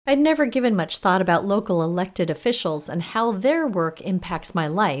I'd never given much thought about local elected officials and how their work impacts my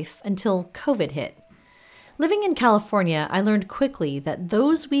life until COVID hit. Living in California, I learned quickly that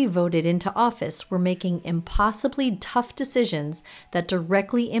those we voted into office were making impossibly tough decisions that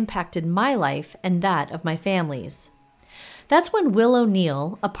directly impacted my life and that of my family's. That's when Will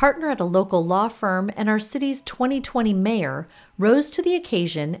O'Neill, a partner at a local law firm and our city's 2020 mayor, rose to the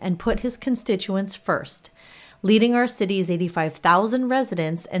occasion and put his constituents first, leading our city's 85,000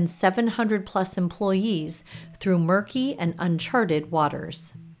 residents and 700-plus employees through murky and uncharted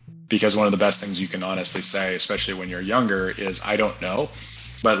waters. Because one of the best things you can honestly say, especially when you're younger, is I don't know,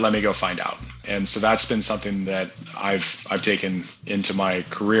 but let me go find out. And so that's been something that I've taken into my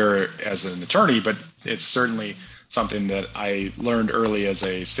career as an attorney, but it's certainly something that I learned early as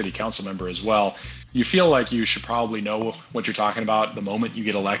a city council member as well. You feel like you should probably know what you're talking about the moment you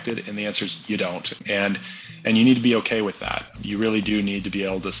get elected, and the answer is you don't. And you need to be okay with that. You really do need to be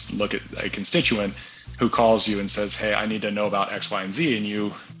able to look at a constituent who calls you and says, hey, I need to know about X, Y, and Z, and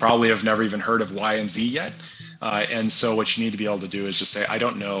you probably have never even heard of Y and Z yet. And so what you need to be able to do is just say, I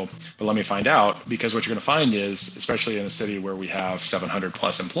don't know, but let me find out, because what you're going to find is, especially in a city where we have 700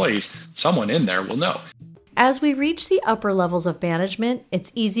 plus employees, someone in there will know. As we reach the upper levels of management,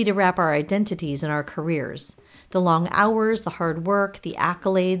 it's easy to wrap our identities in our careers. The long hours, the hard work, the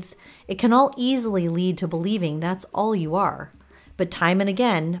accolades, it can all easily lead to believing that's all you are. But time and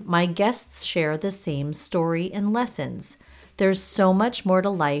again, my guests share the same story and lessons. There's so much more to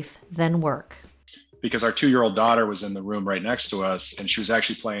life than work. Because our 2-year-old daughter was in the room right next to us, and she was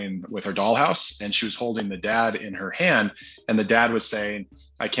actually playing with her dollhouse, and she was holding the dad in her hand, and the dad was saying,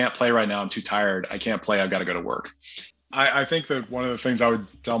 I can't play right now, I'm too tired, I can't play, I've got to go to work. I think that one of the things I would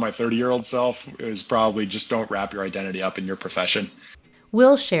tell my 30-year-old self is probably just don't wrap your identity up in your profession.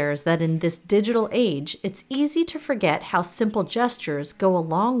 Will shares that in this digital age, it's easy to forget how simple gestures go a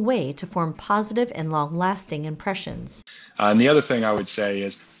long way to form positive and long-lasting impressions. And the other thing I would say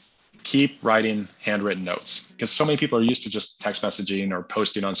is keep writing handwritten notes, because so many people are used to just text messaging or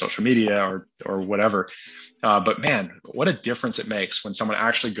posting on social media or whatever. But man, what a difference it makes when someone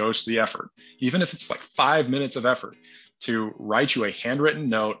actually goes to the effort, even if it's like 5 minutes of effort, to write you a handwritten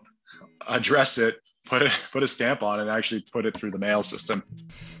note, address it, put a stamp on it, and actually put it through the mail system.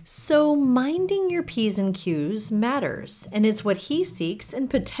 So minding your P's and Q's matters, and it's what he seeks in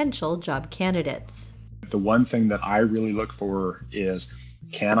potential job candidates. The one thing that I really look for is,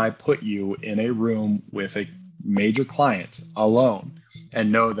 can I put you in a room with a major client alone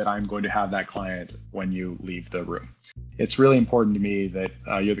and know that I'm going to have that client when you leave the room? It's really important to me that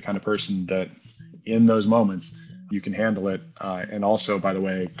you're the kind of person that in those moments you can handle it. And also, by the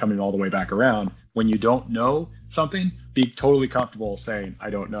way, coming all the way back around, when you don't know something, be totally comfortable saying, I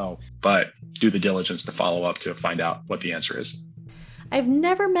don't know, but do the diligence to follow up to find out what the answer is. I've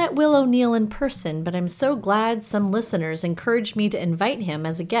never met Will O'Neill in person, but I'm so glad some listeners encouraged me to invite him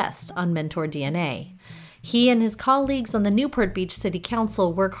as a guest on Mentor DNA. He and his colleagues on the Newport Beach City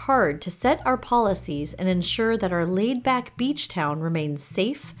Council work hard to set our policies and ensure that our laid-back beach town remains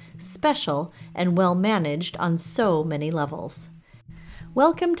safe, special, and well-managed on so many levels.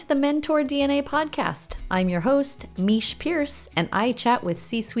 Welcome to the Mentor DNA podcast. I'm your host, Mish Pierce, and I chat with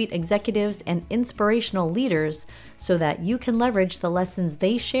C-suite executives and inspirational leaders so that you can leverage the lessons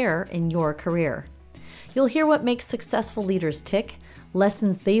they share in your career. You'll hear what makes successful leaders tick,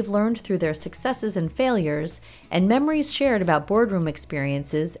 lessons they've learned through their successes and failures, and memories shared about boardroom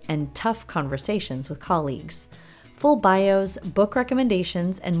experiences and tough conversations with colleagues. Full bios, book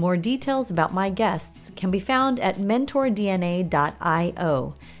recommendations, and more details about my guests can be found at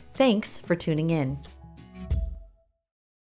mentordna.io. Thanks for tuning in.